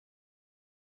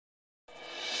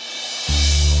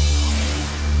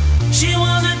She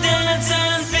wanna dance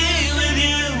and be with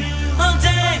you all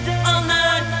day, all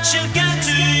night. She'll get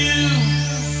to you.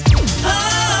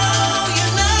 Oh, you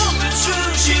know it's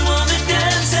true. She wanna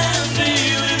dance and be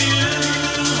with you.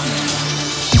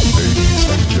 Ladies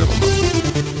and gentlemen,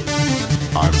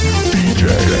 I'm your DJ.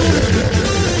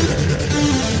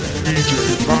 DJ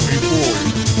Vanny Boy.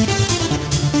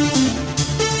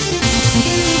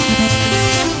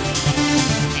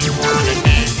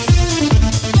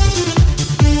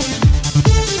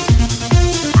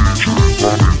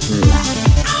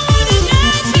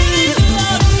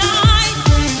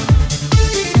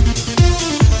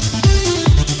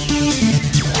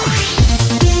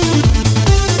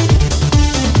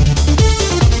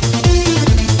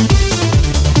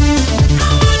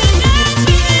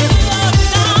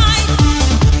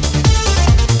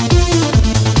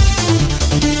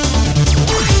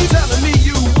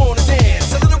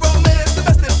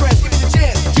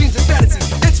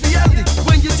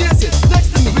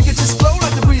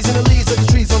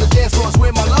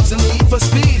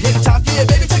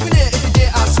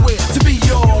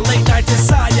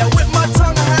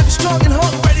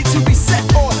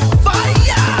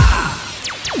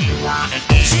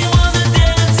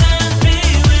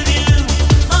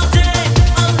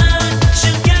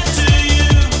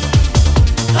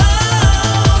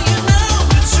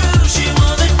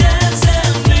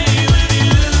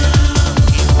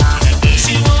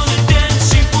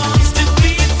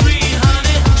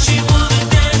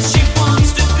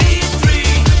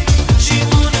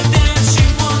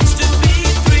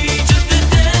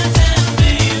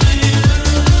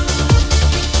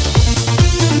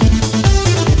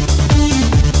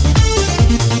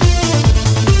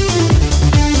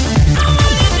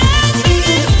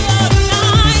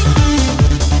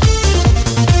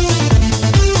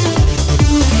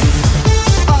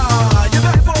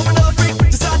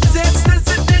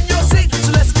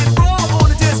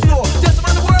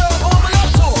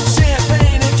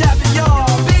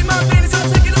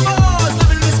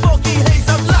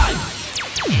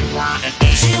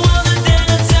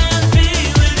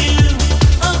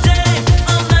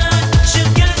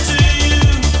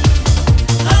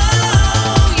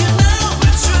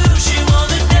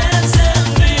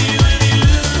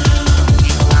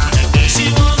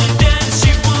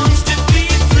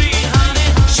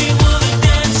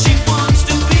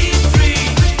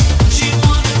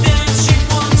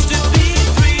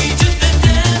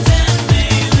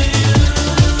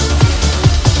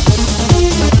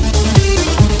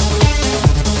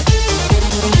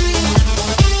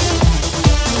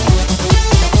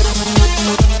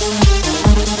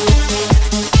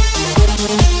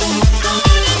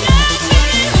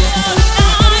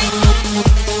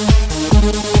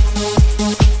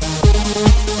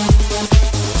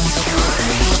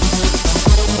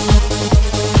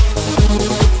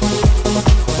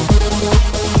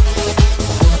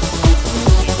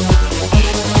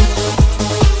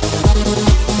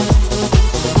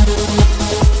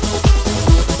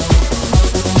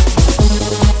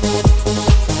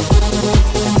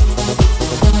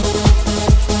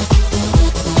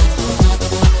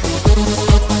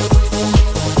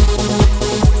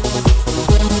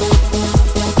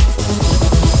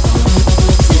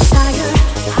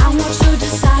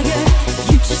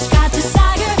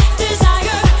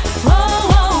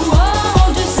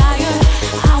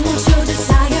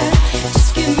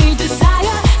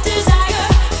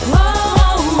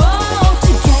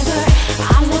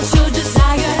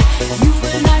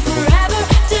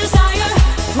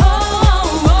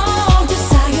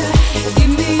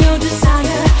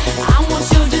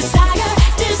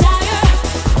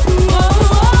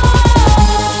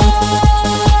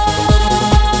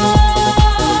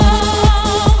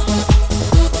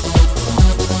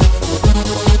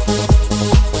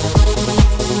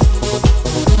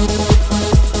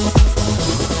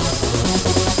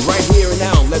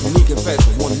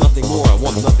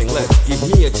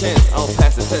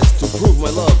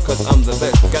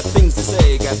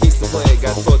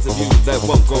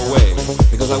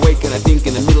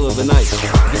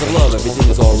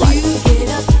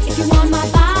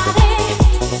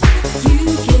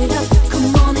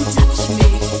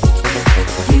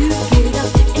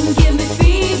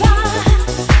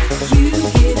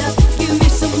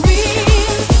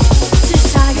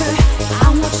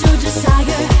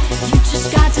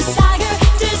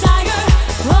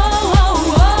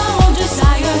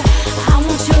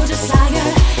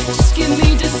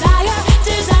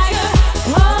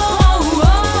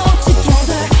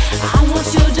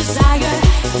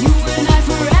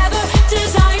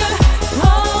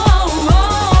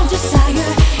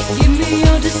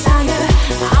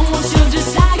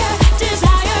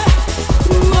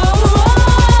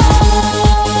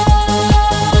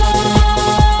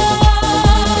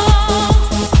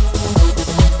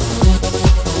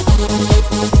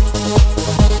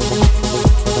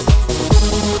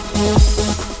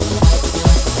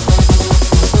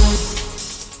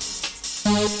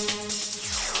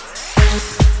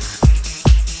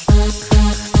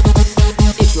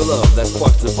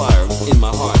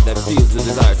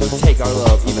 the desire to take our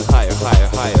love even higher, higher,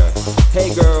 higher.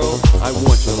 Hey girl, I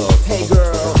want your love. Hey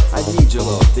girl, I need your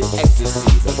love. The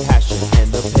ecstasy, the passion,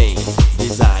 and the pain,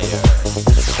 desire.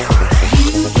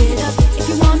 You get up if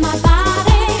you want my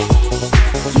body.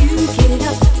 You get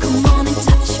up, come on and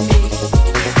touch me.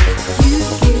 You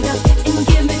get up and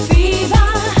give me fever.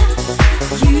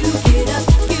 You get up,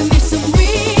 give me some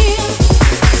real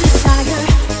desire.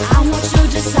 I want your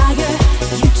desire.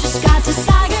 You just got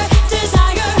desire,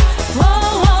 desire.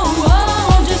 Whoa, whoa,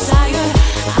 whoa, desire.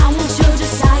 I want your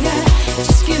desire.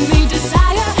 Just give me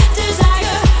desire,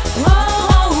 desire. Whoa,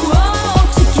 whoa, whoa,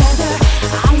 together.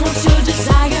 I want your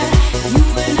desire. You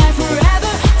and I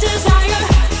forever, desire.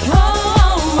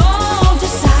 Whoa, whoa,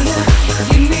 desire.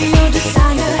 Give me your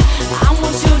desire. I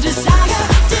want your desire,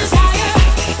 desire.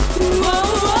 Whoa,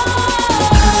 whoa.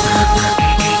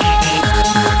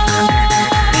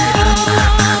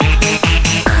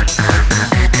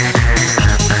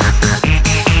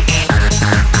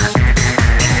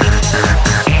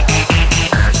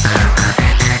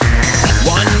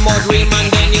 One more dream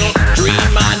and then you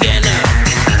dream again.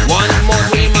 One more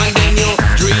dream and then you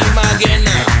dream again.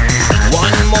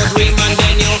 One more dream and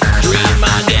then you dream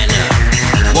again.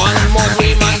 One more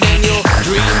dream and then you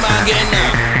dream again.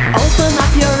 Open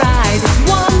up your eyes, it's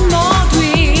one more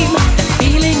dream. The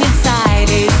feeling inside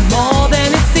is more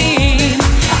than it seems.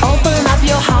 Open up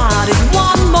your heart, it's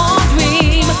one more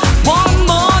dream. One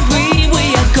more dream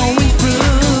we are going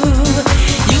through.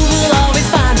 You will always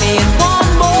find me in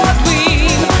one more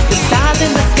dream. The stars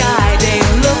in the sky, they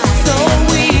look so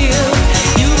real.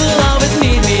 You will always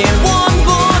meet me in one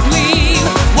more dream.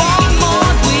 One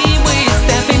more dream we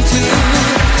step into.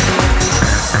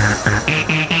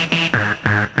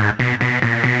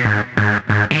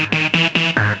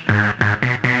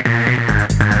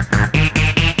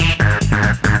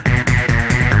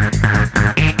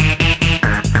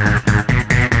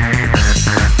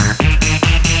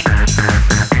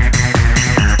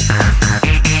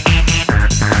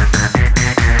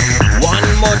 One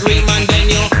more dream and then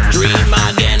you dream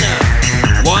again.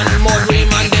 One more dream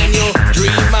and then you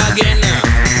dream again.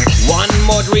 One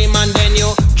more dream and then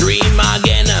you dream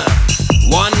again.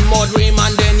 One more dream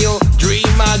and then you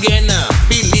dream again.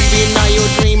 Believe in your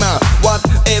dream.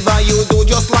 Whatever you do,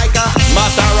 just like a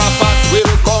matter of fact,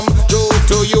 will come true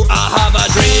to you. I have a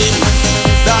dream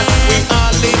that we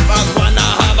all live as one. I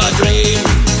have a dream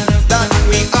that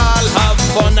we all have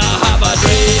fun. I have a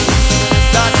dream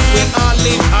that we all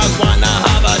live as one. I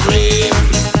have a dream.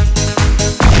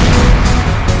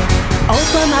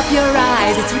 Open up your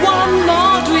eyes, it's one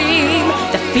more dream.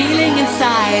 The feeling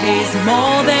inside is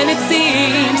more than it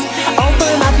seems.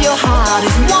 Open up your heart,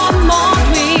 it's one more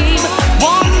dream.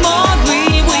 One more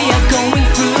dream we are going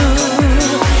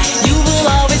through. You will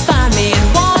always find me in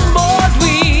one more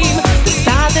dream. The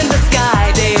stars in the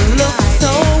sky, they look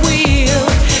so real.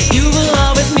 You will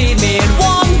always meet me in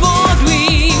one more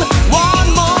dream. One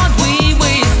more dream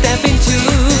we step into.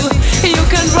 You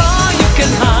can run, you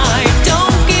can hide,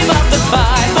 don't give up the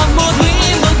fight. One more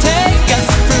dream will take us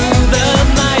through the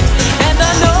night. And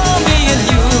I know me and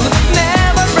you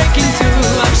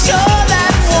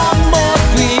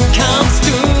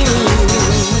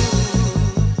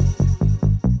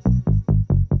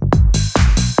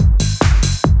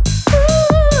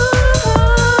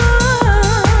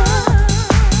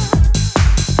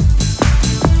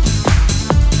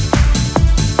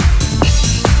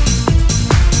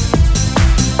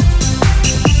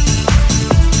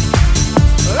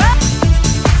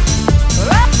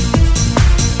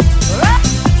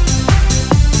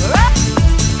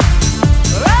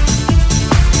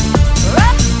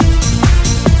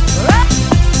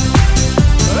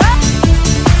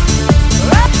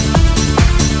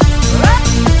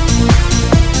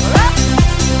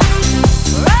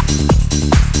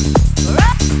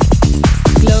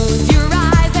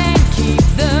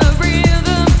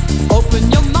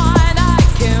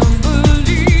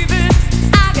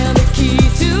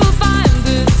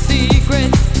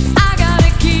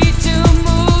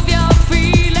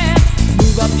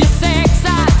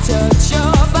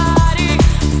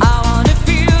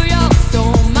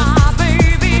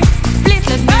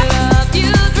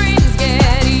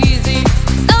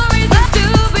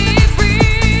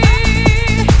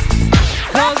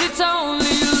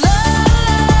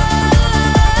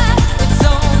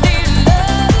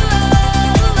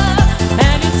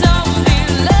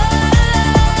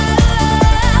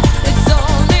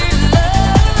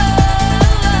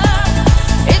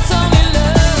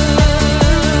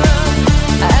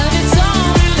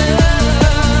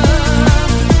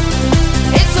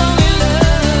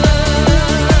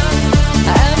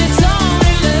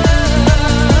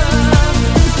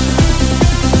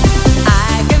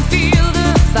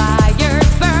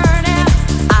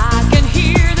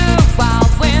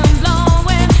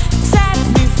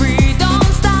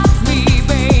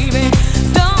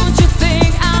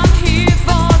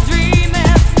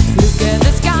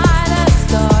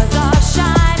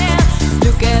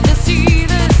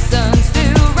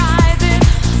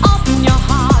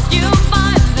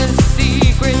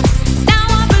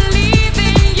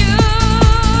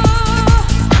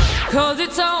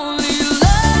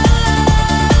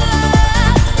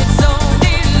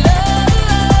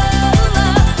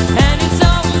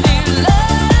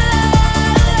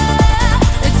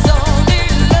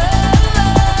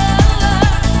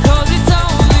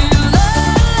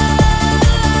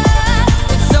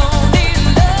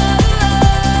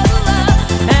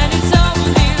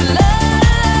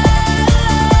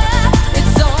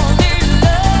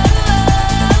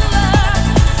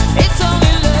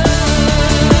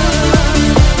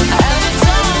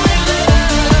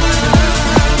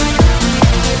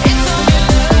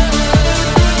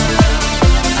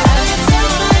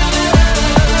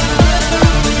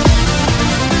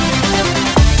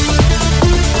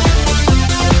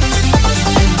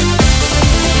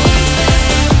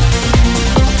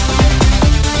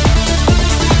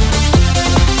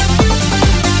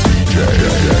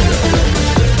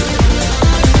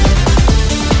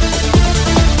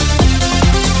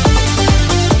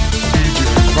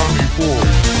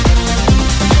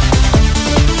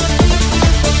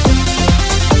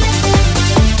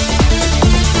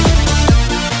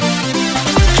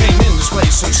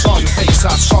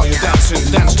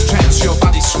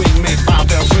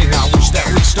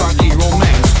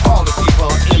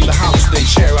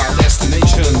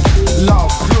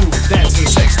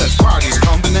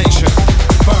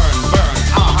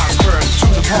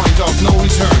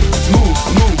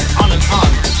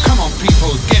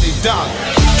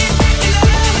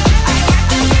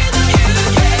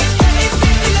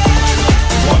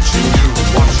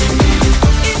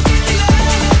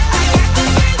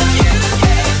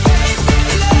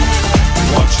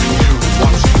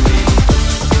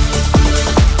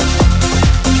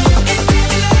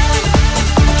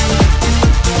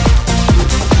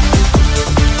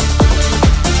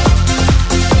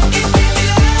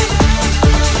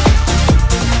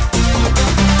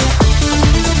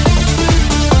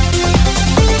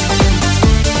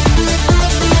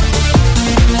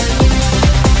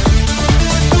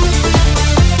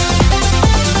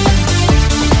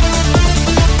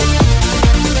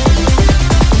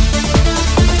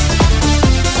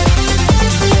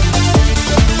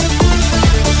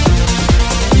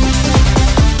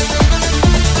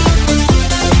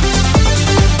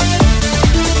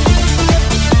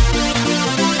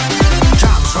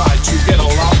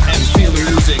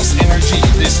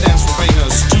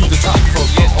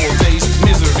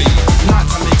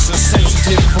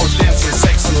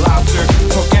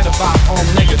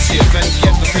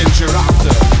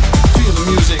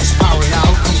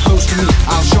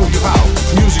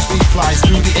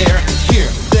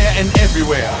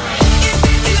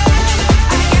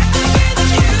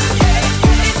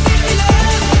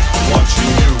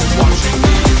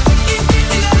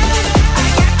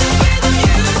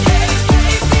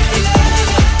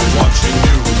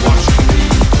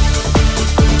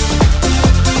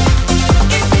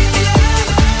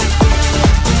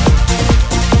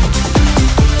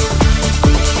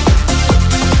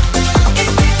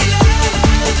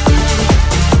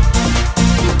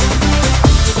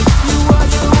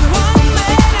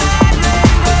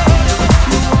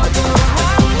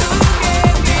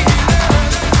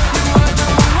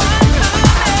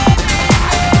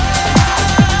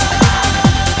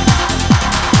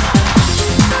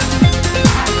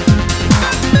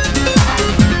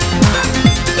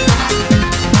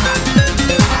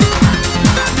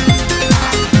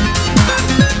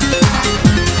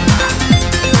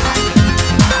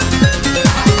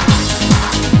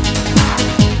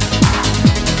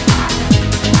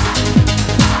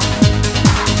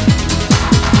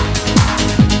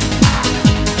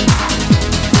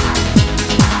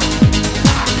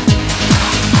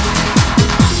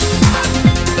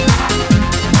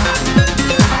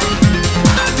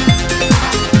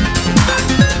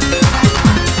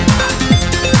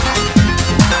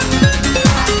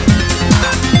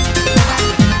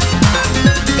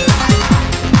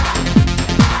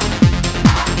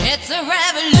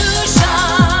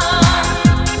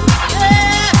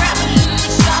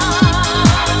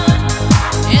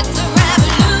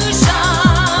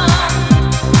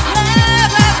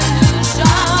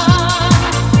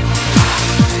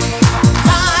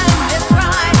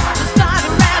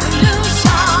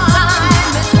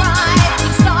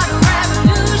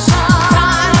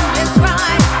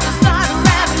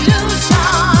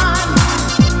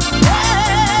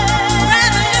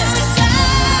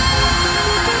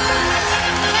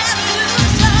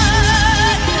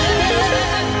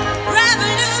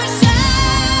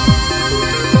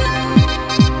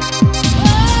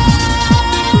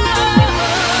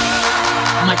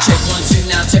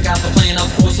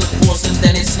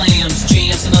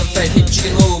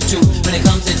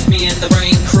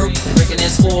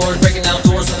forward, breaking down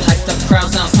doors with hyped up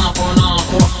crowds. Now it's time for an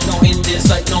encore. No end in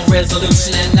sight, no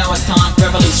resolution, and now it's time.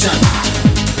 Revolution.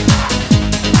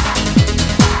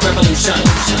 Revolution.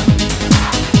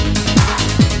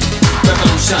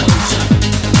 Revolution.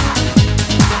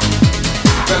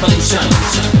 Revolution.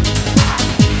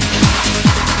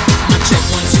 My check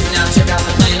 1, 2, now check out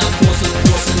the plan. Of course with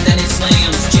force and then it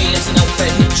slams. Jams and no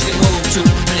fed hit you can move to.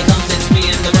 When it comes it's me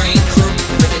and the rain crew.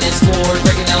 Breaking this forward,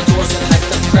 breaking down doors with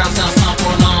hyped up crowds. Now it's time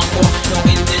for an encore. No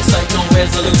end in sight, no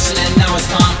resolution, and now it's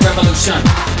time. Revolution.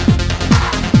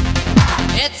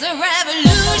 It's a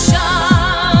revolution.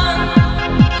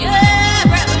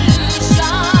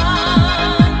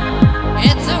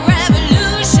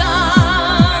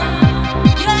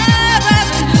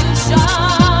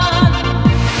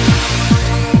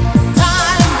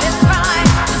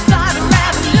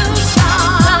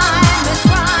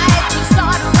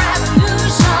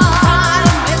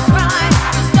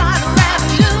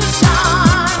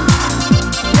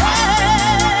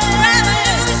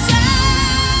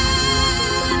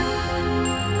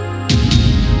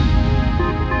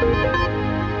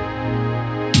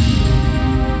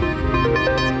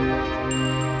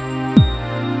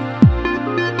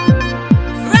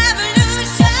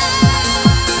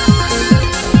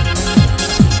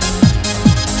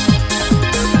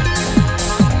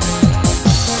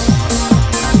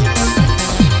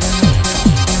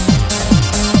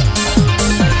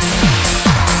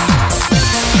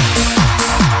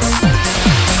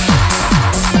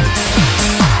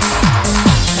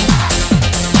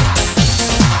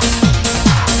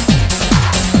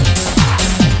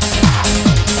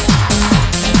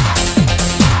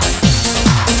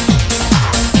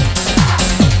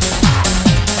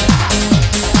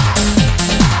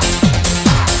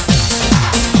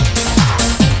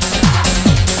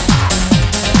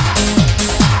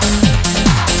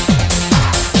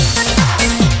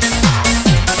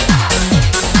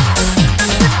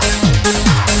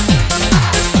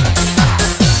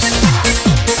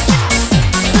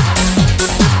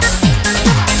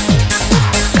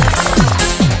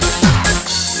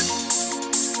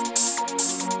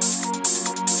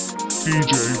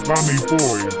 DJ Vanny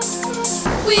Boy.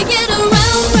 We get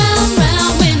around, round,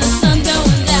 round when the sun's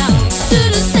going down. To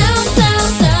the sound,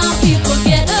 sound, sound, people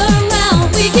get around.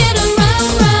 We get around,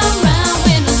 round, round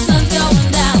when the sun's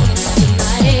going down.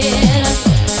 Tonight,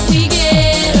 we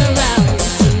get around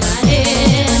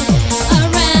tonight.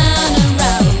 Around and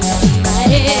round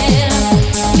tonight.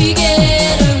 We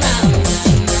get around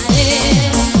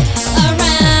tonight.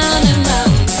 Around and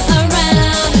round,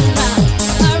 around and round,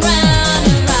 around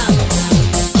and round.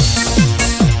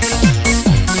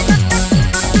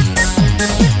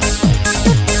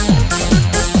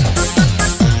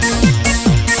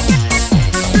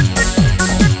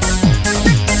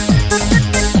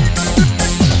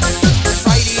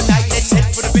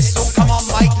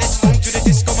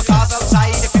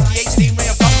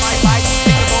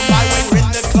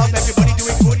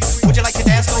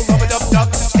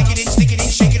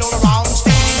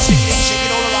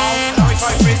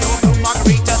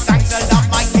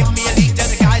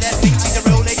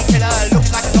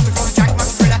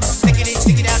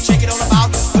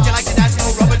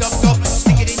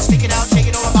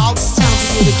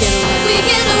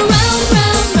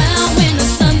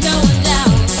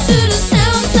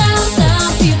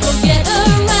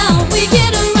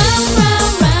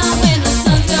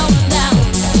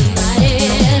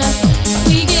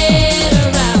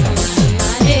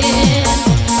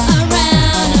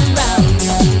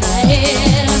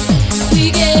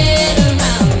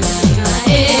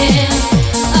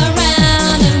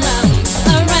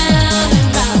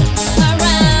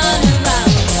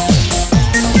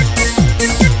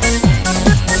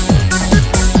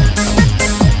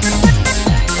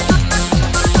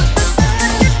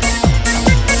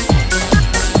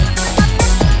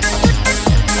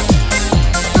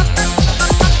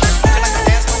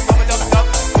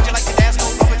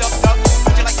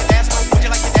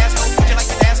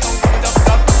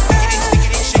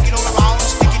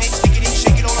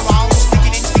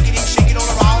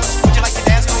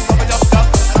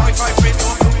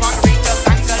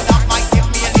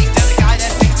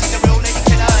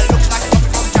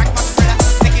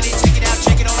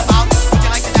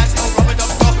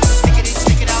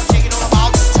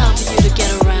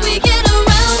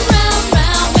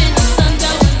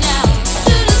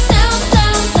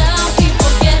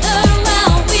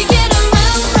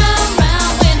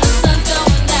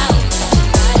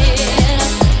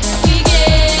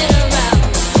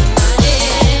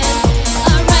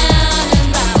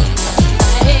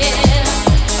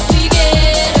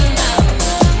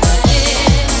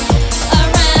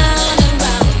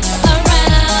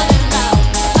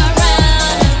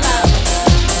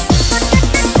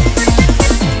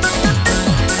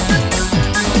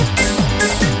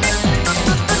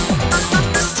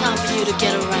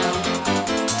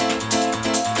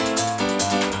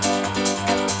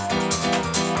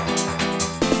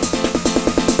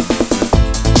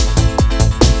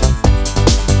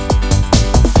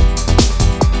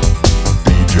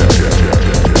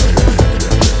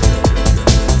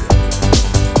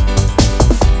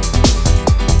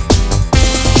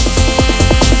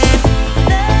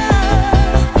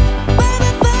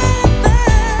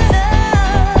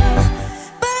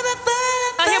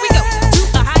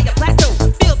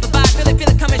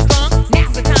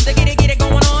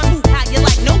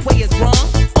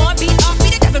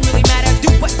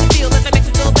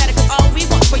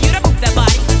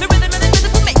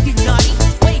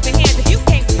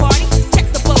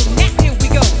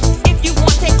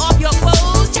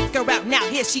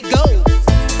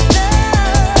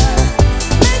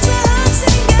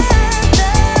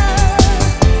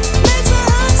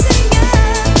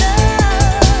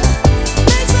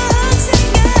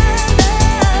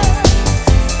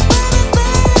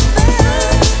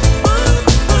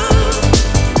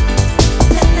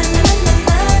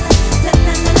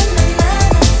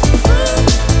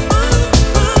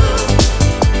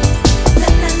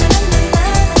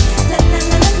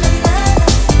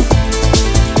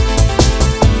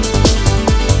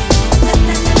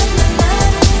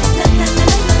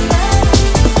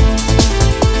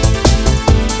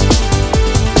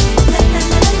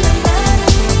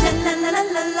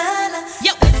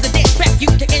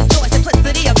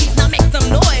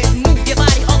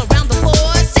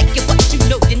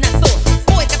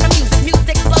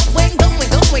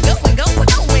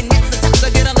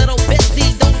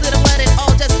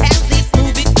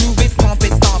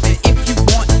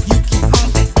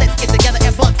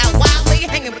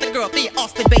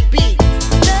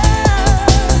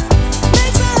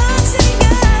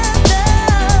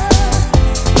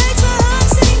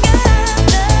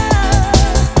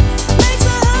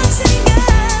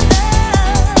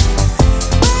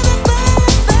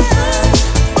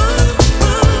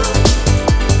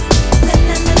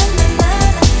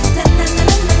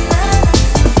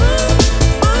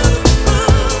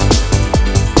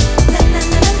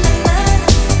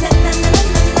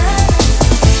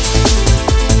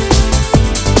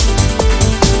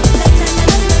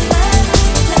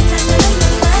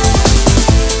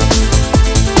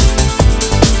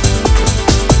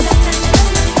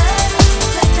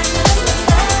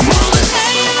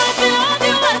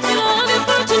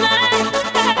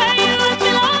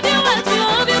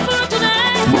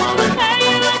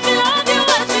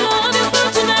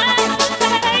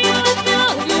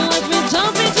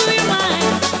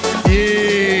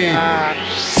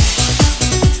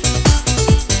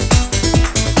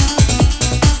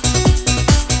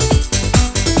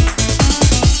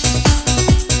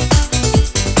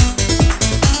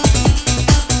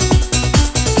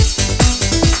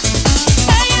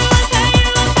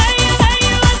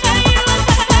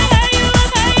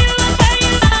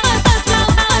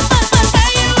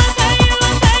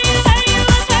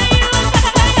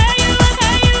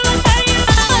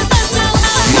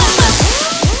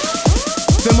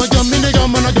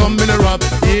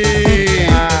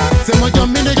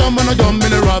 jump and I jump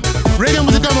in the rap. Reggae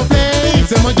music come and play.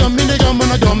 Say my jump in the jump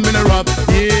and I jump in the rap.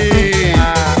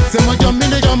 Yeah. Say my jump in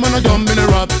the jump and I jump in the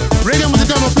rap. Reggae music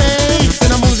come and play. Say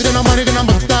the music and I'm money and I'm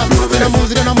stop. Say the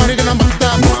music and I'm money and I'm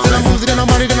stop. Say the music and I'm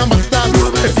money and I'm stop.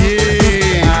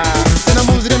 Yeah. Say the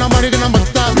music and I'm money and I'm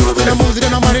stop. Say the music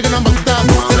and I'm money and I'm stop.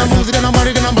 Say the music and I'm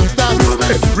money and I'm stop.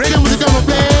 Reggae music come and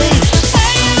play.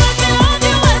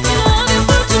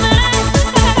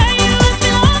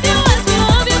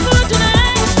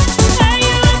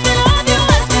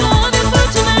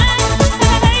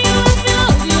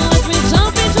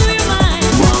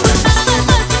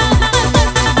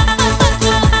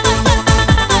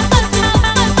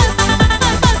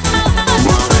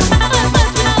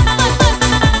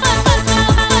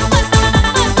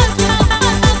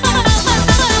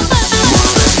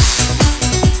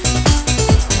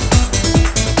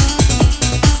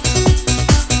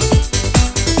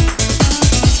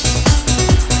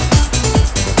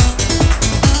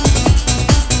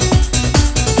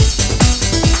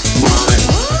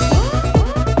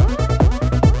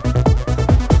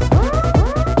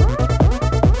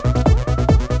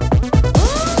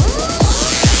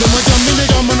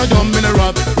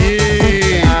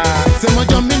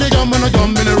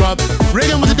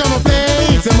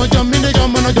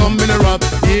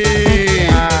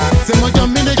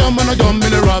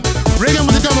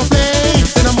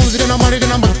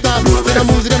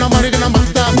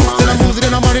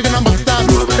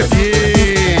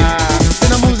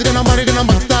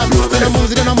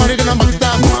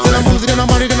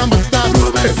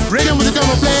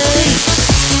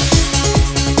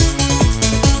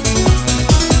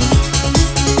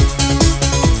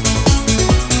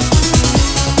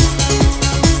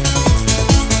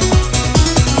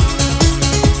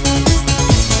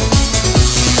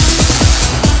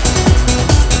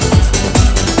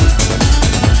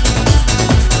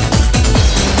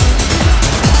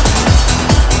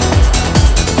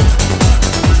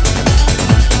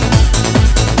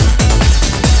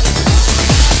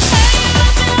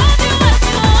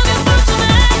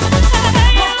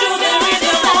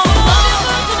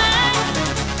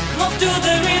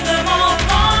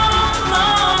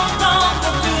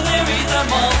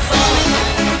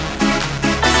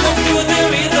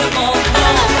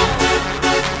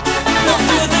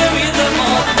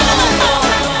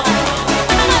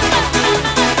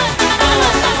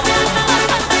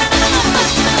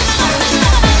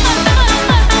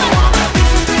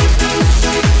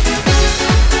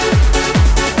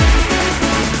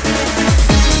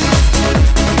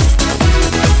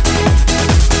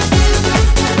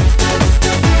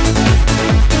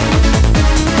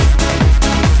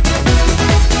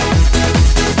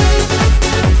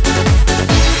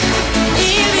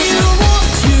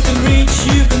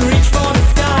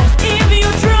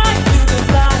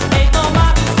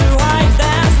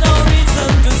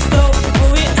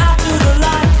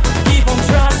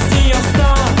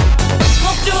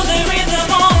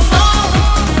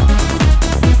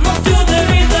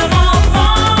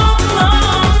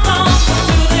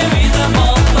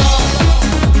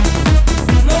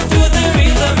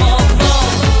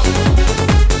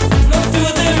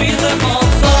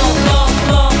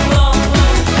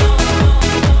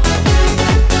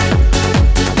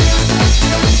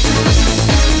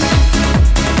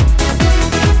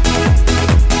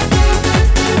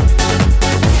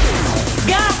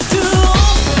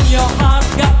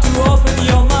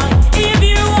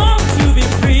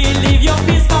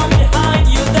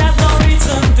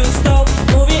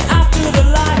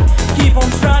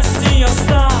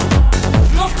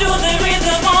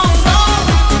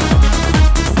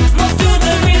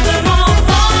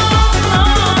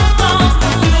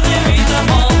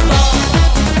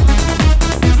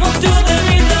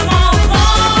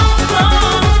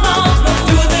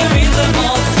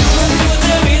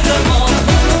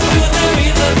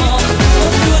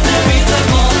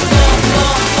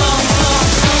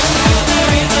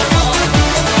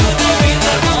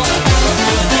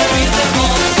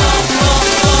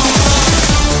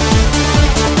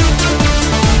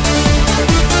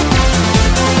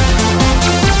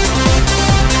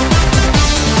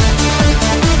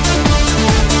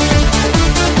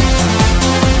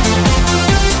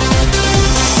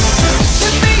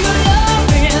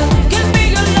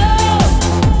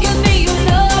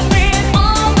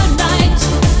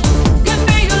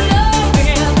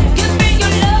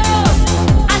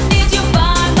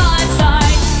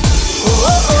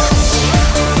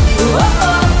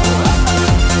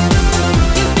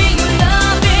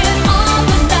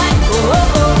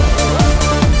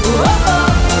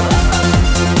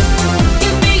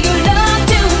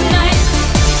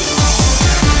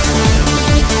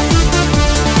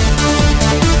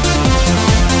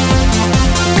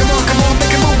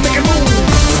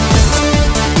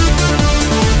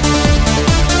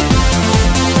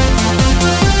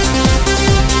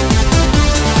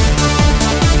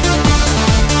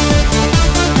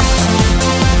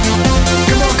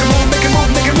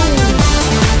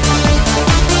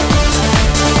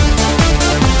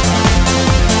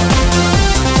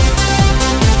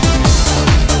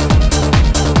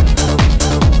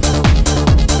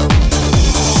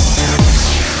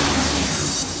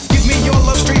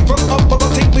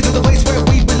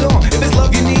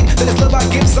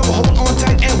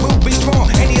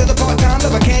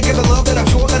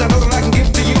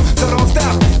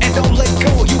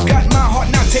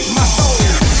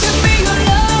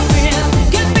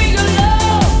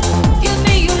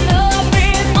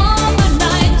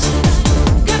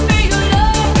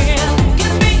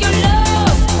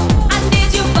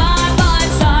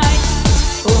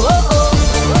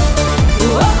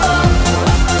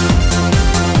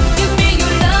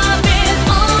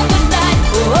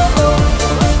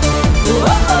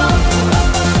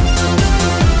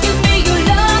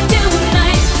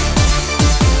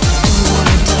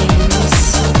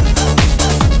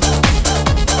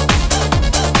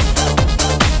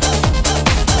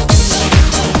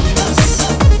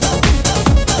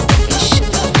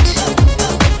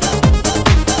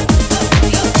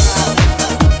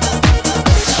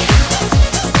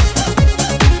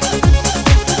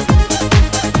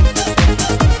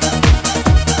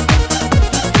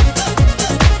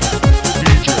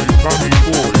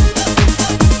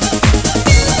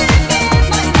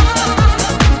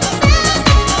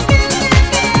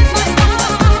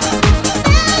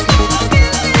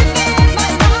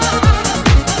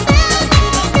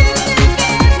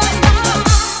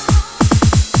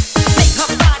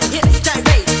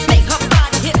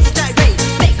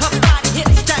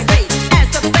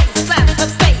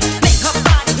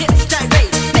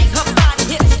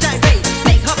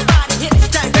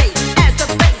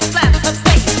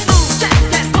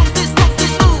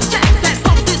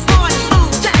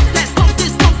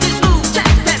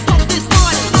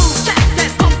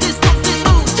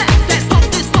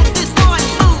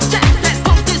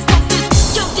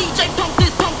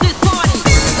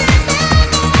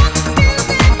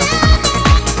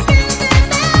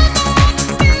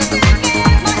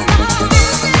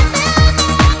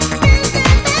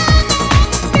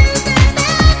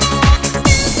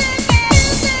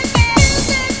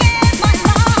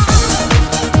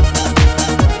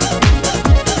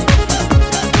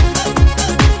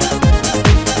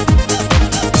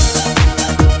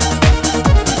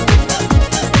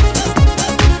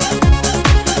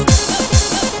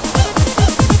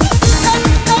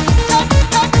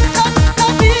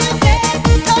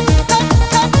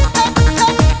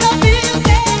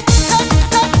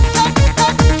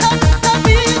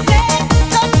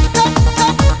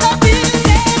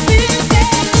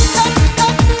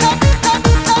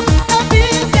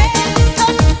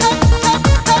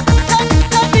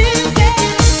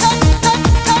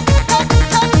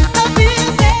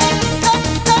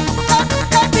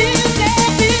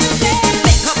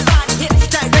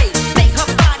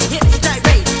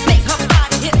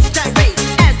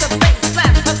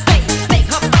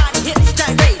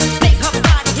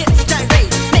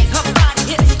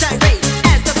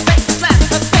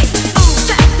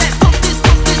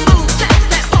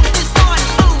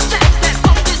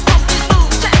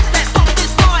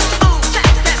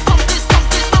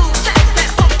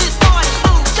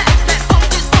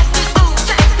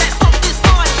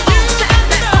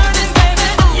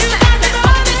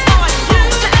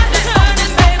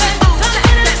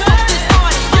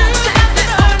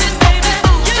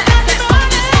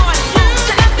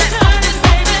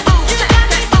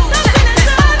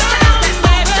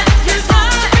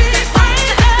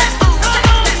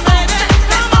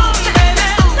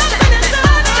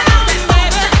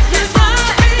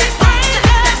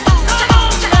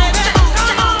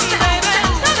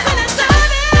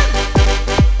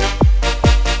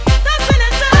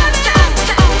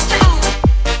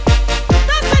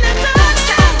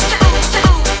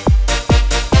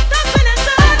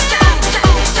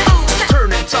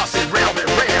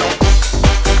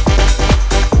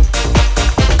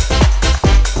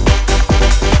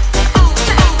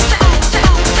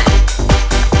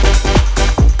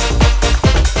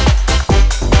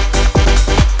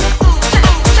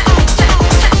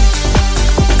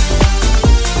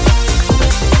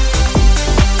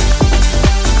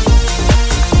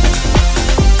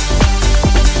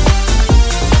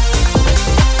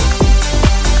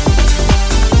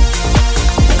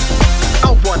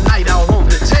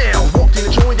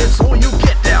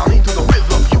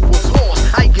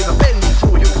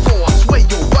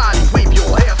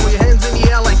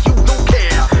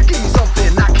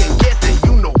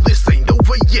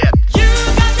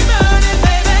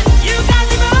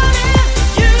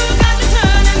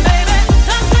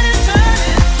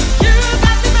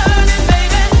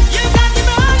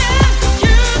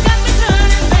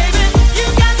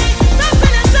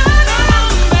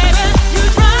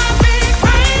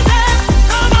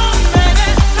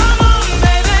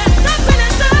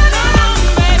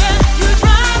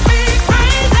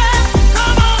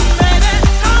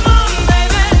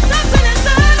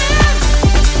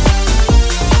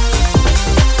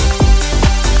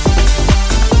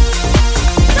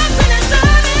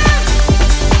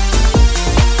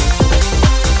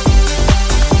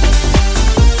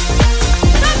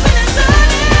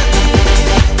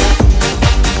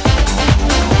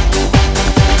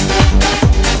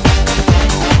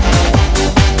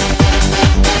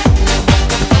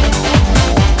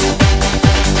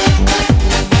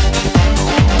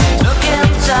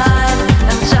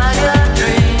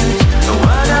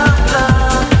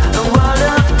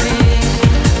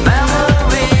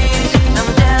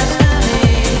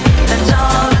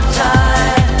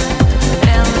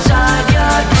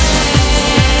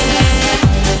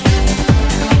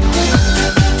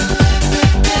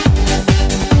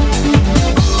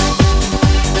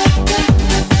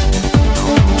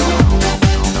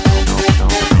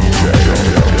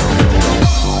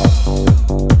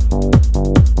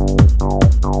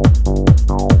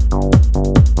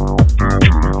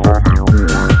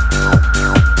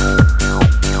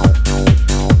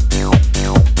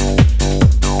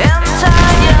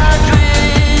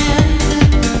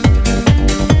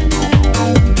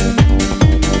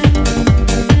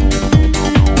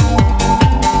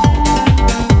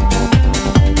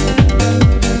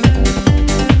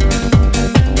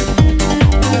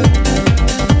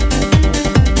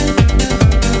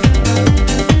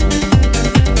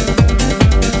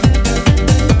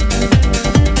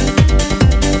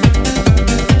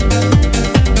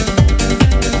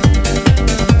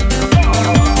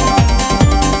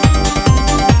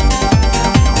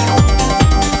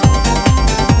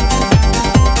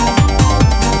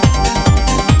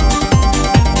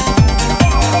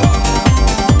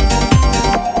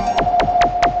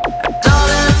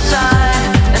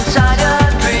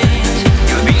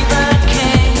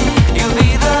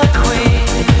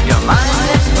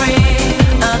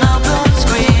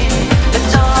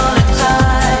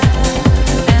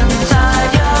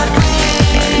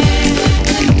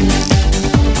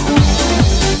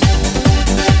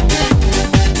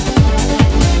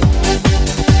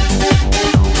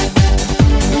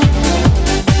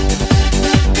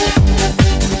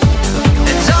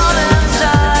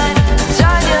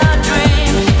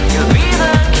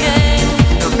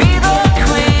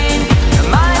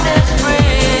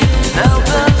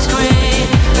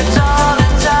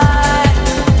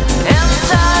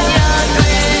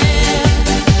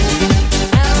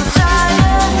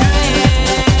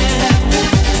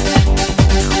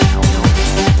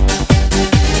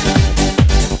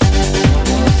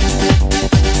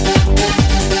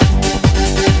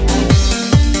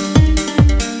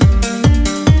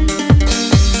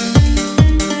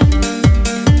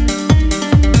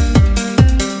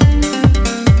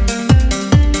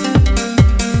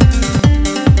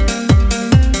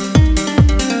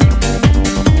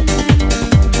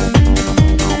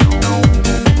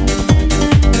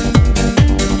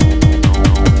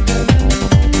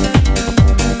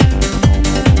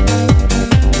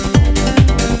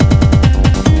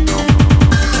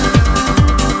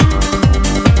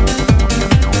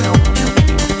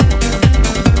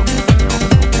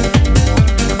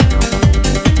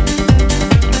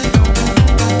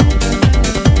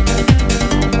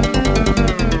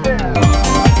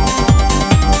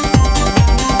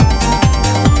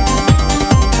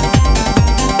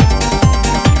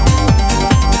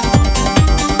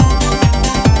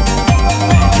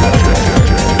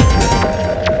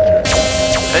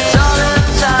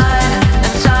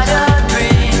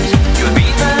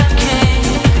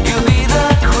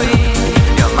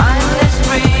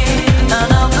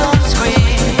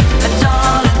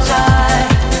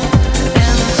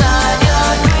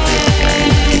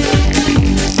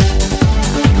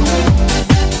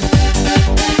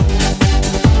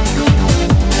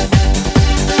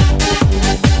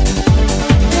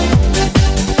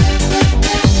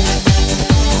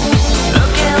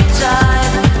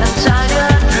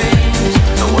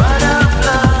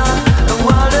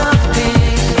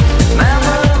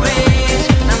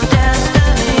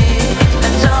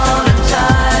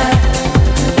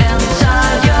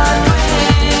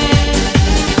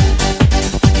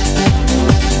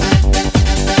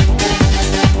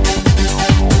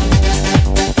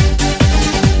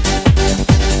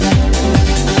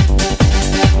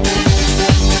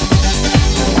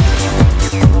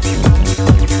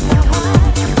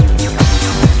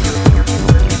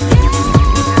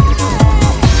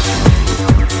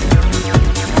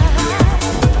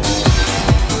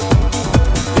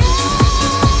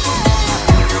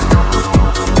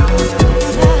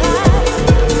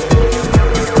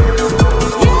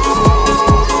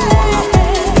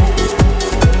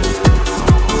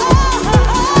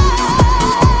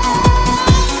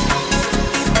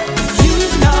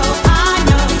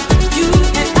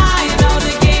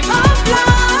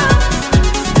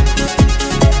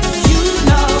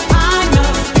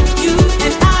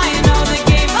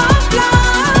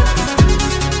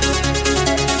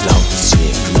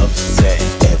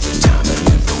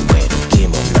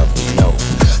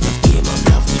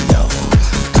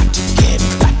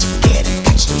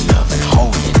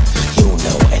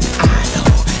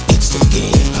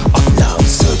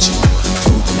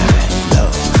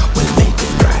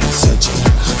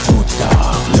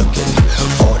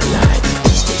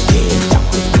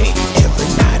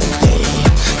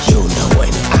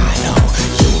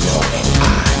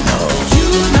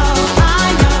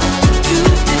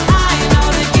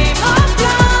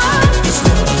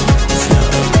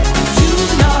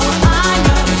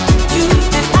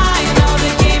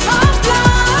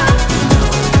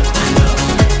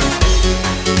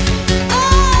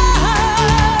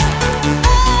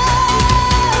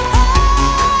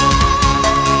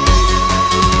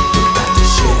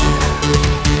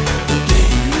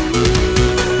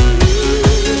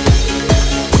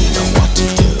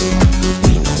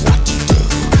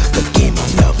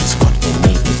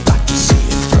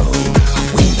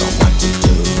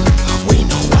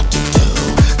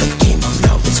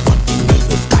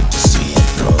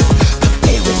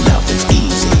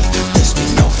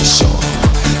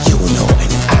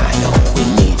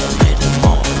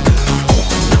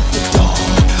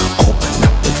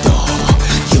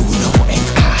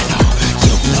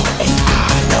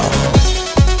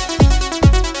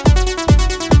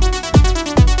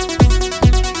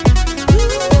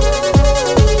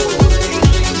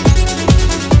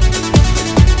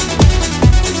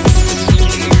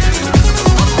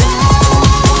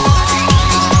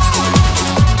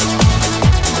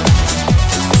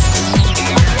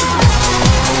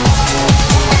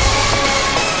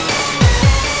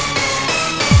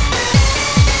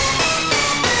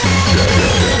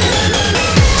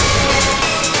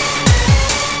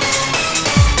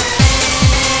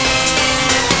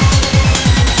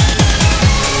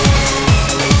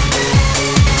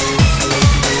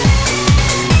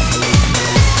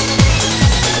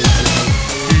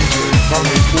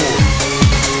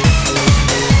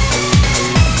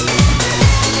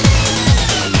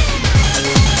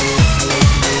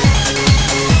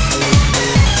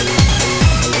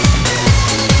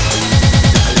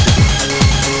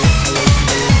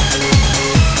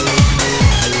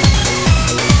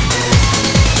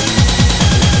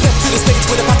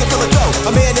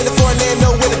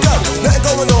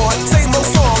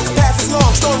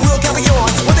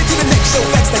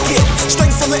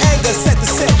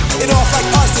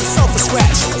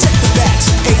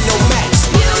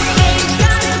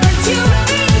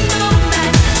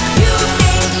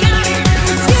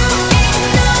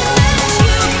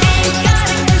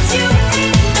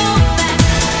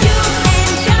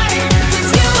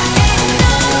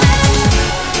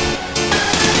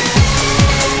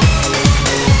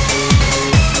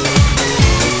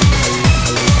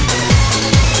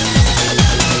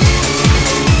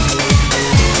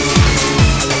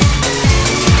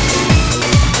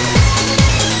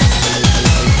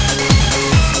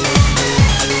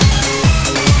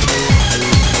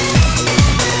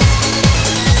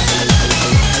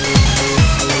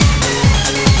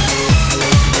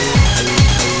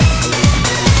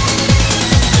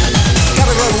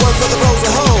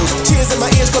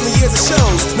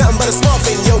 but a small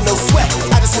thing, yo, no sweat.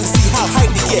 I just wanna see how hype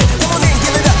you get. Come on in,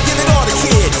 give it up, give it all to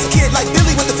kid. Kid like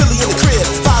Billy with the Philly in the crib.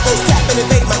 5-0's tapping and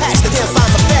made my hatch, they can't find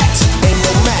my batch. Ain't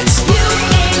no match. You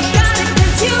ain't got it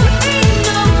 'cause you ain't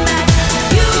no match.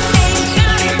 You ain't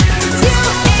got it 'cause you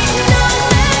ain't no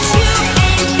match. You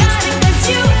ain't got it 'cause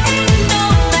you ain't no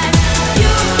match. You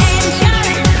ain't got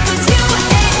it 'cause you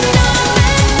ain't no match.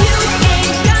 You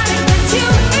ain't got it 'cause you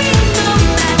ain't no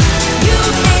match. You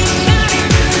ain't got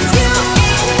it 'cause you ain't no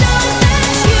match. You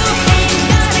ain't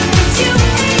got it 'cause you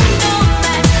ain't no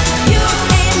match. You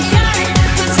ain't got it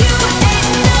 'cause you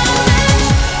ain't no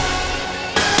match.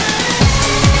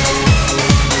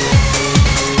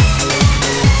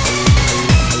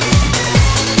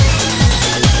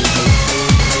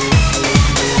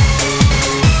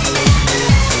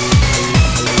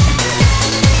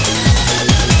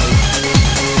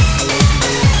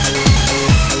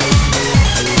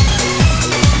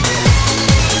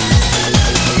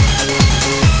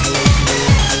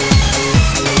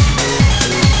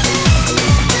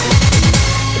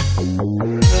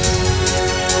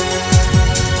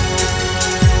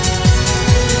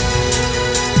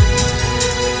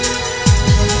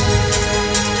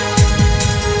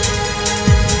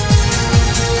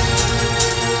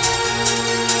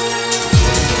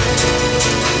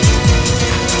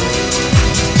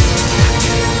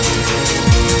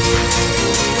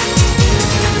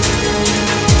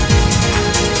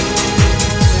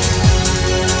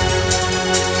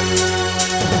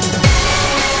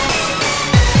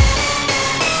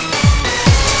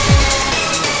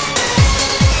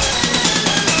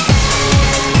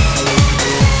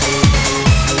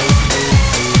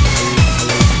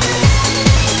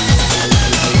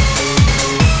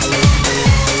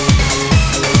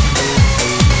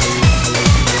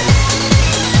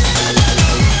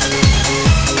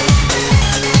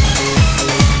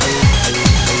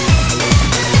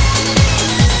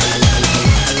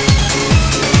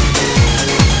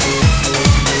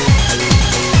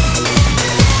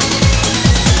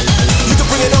 You can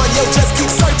bring it on, yo, just keep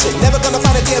searching. Never gonna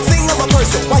find a damn thing on my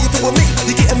person. Why you think with me?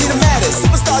 You getting me the maddest.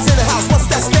 Superstars in the house, what's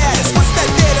that status? What's that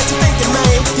there that you thinking,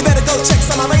 man? You better go check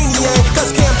some Iranian,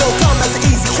 'cause Cam don't come as an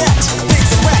easy catch.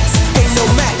 Pigz and Ratz, ain't no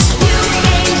match. You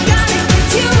ain't got it 'cause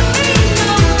you ain't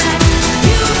no match.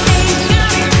 You ain't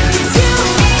got it 'cause you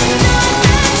ain't no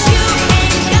match. You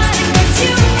ain't got it 'cause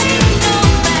you ain't no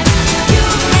match. You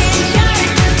ain't got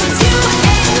it 'cause you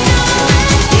ain't no match.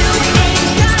 You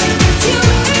ain't got it 'cause you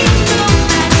ain't no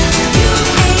match. You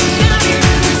ain't got it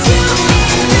 'cause you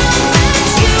ain't no match.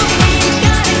 You ain't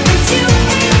got it 'cause you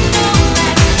ain't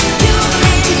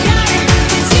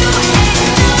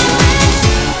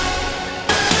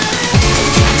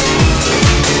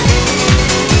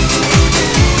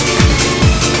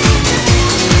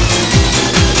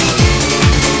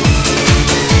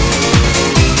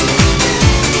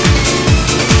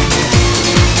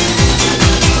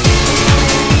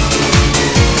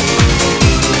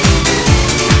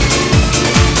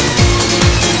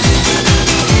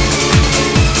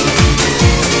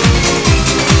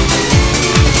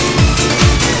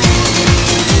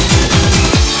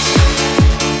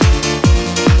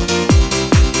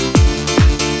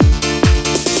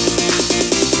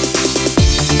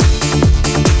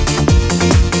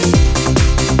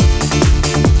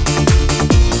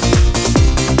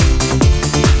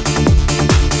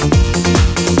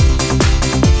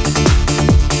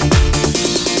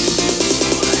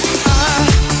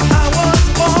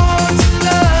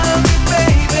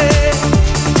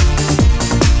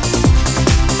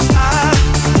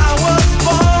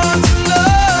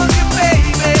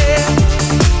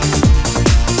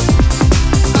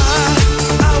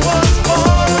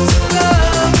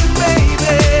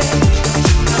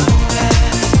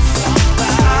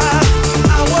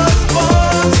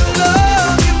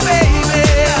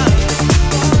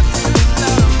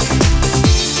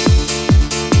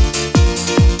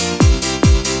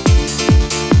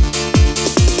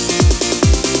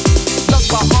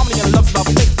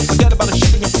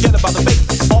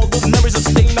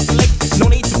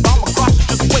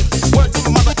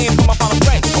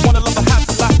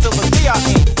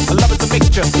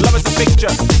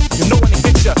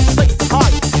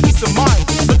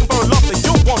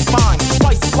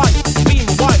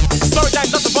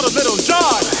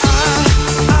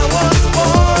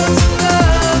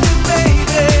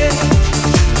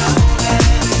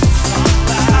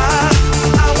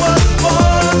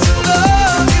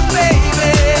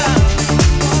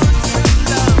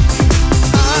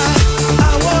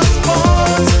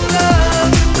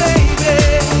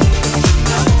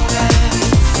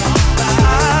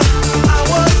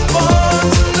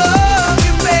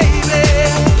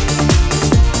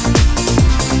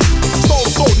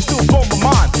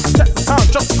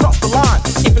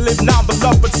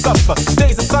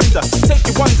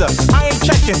pleaser. I ain't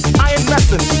checking, I ain't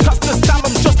messing. Cause this time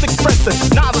I'm just expressing.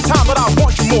 Now's the time, but I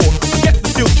want you more. Forget the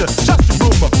future, just a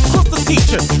rumor. Who's the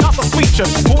teacher, not the preacher?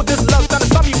 Who would this love stand to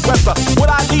some you weather? Would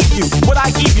I leave you? Would I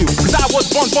give you? Cause I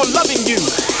was born for loving you.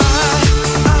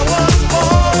 I was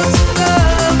born to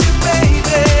love you,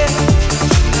 baby.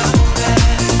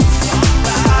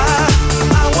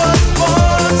 I was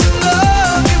born to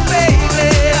love you, baby.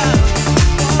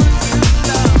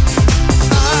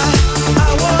 I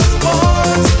was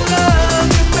born to love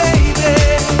you, baby.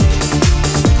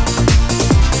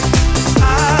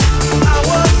 I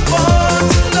was born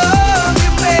to love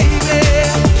you, baby.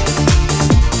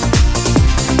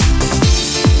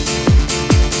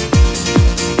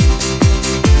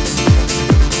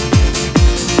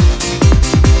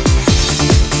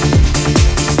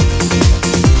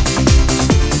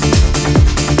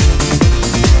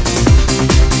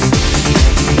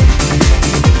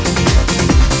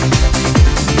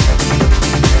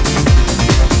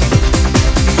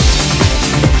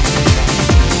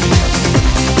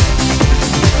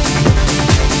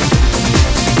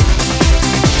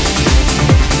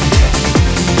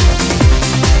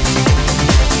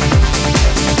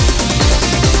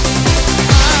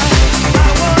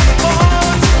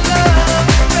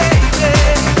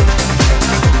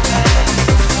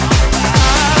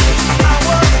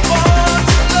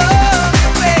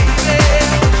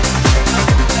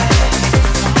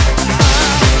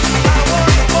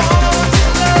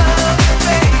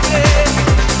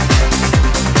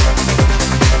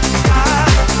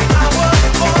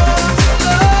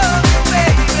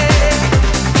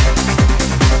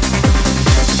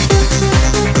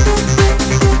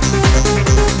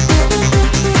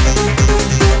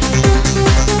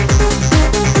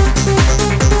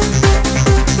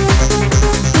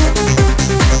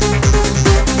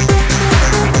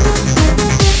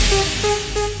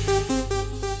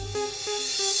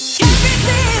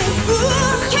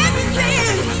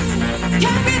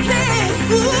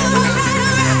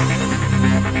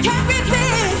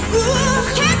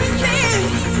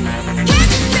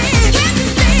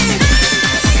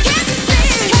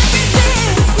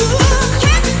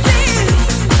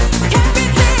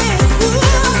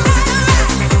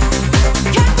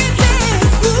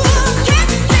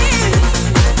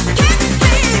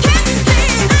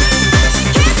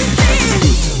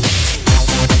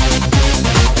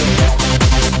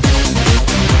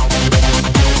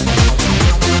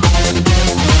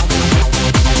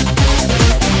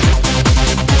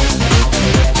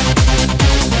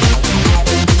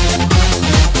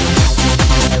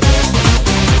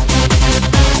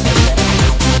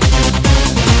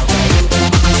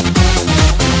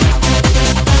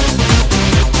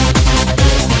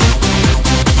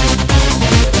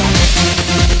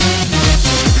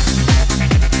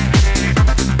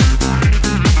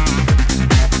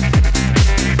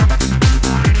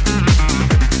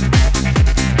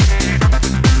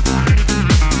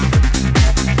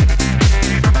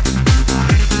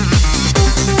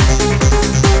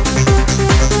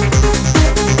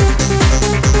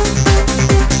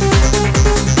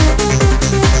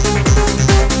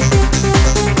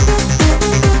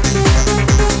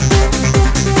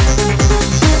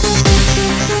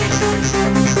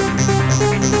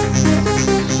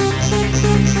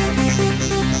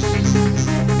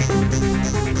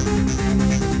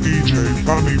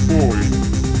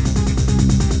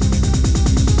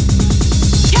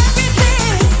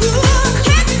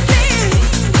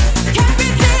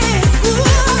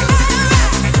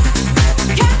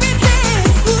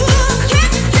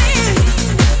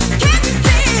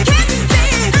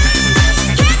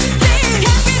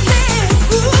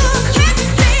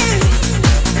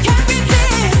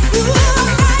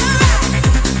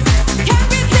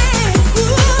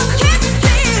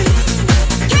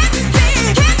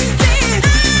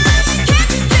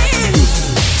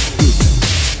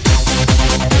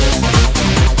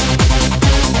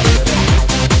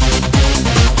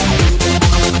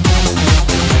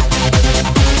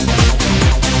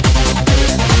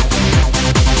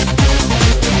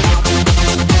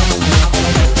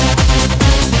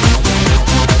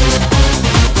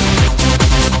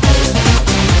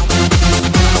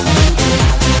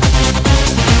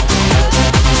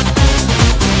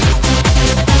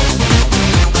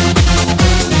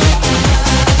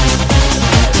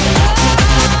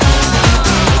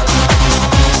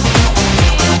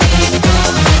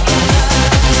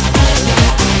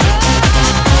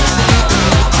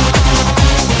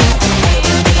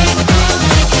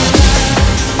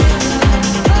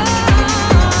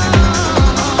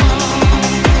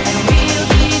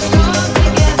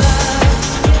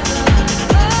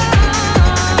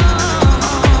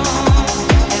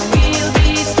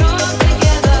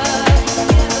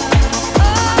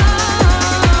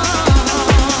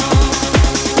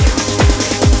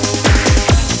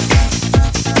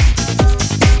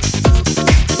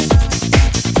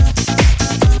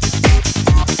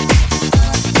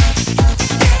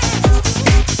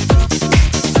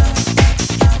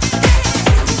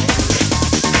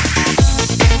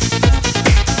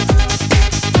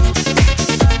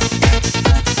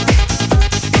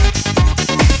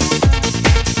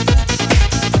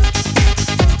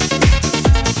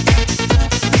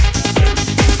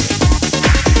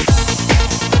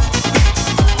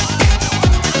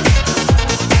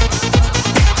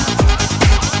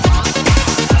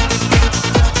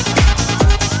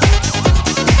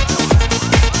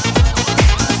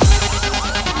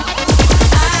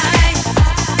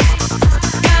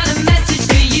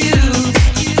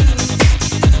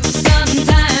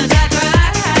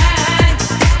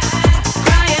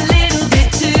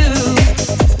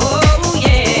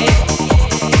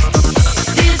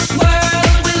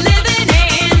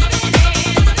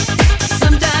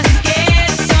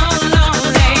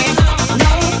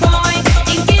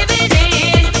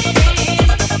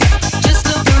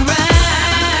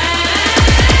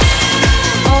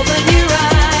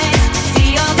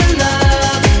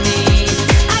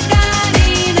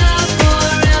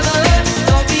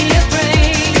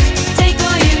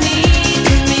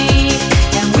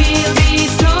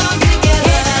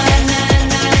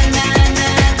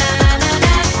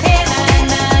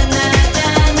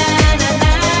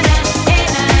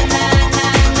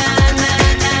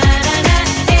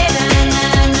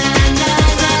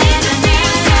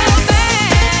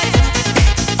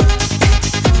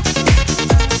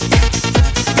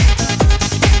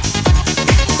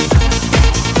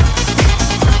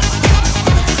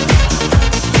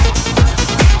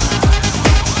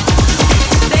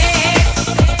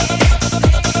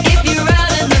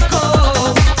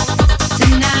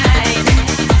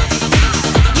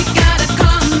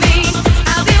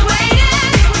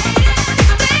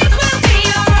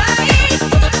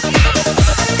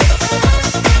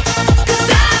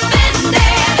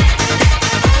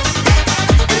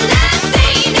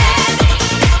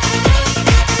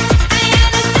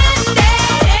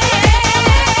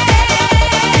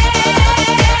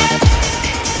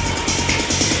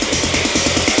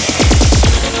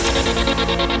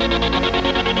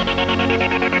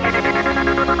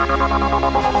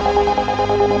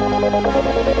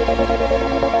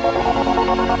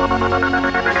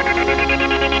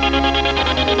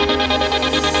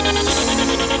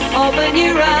 Open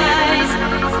your eyes.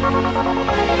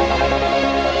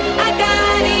 I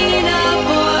got enough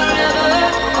forever.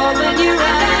 Open your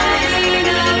eyes.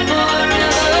 Enough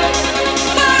forever.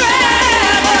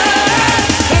 Forever.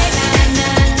 Hey na na na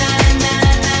na na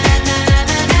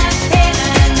na na. Hey na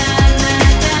na na na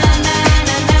na na na.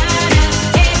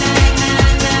 Hey na na na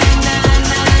na na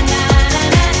na na.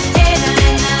 Hey na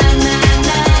na na na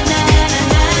na na.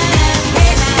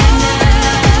 Hey na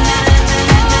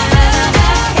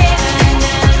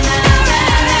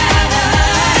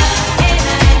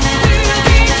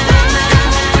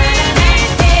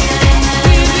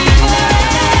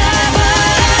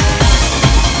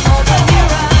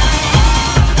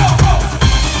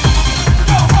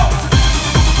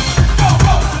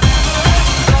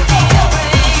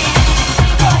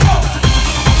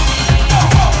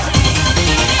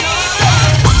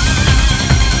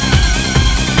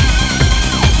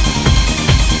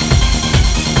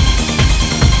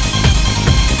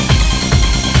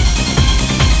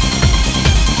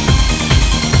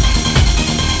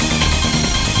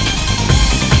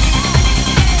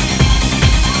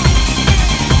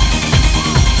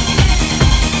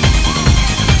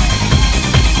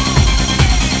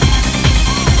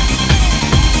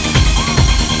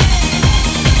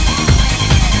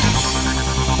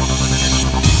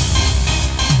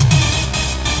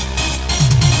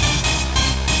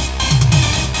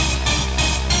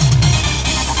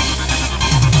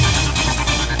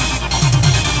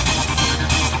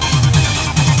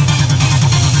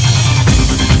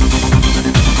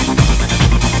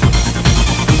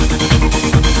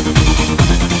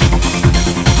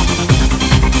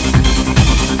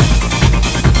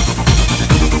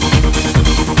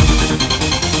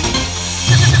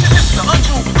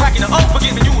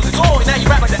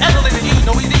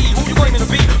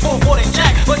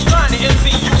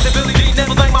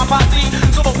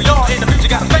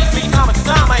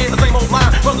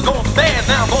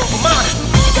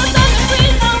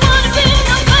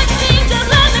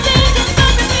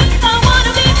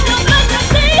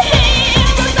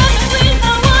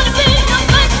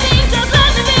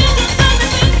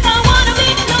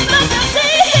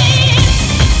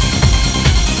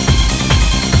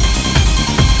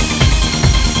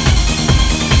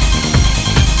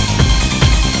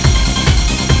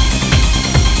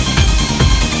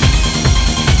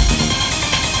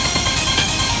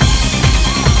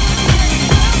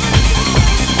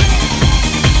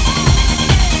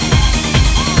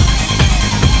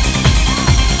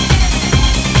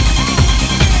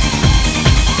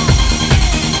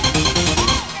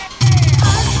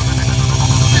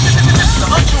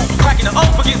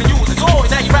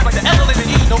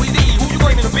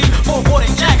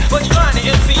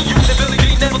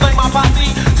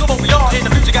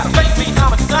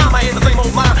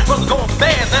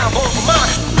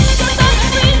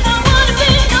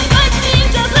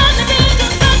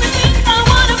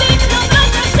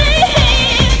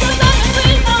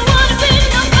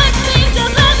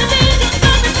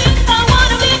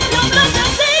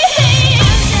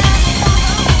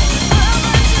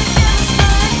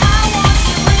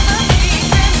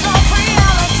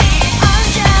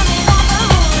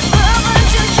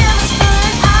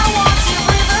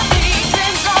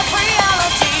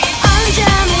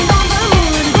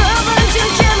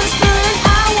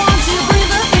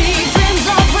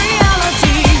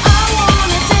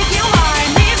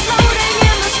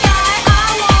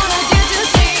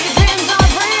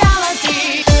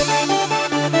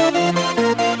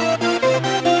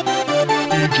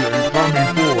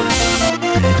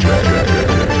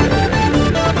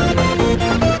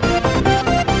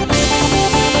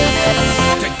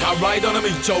Take a ride on a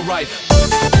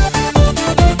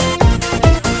meteorite.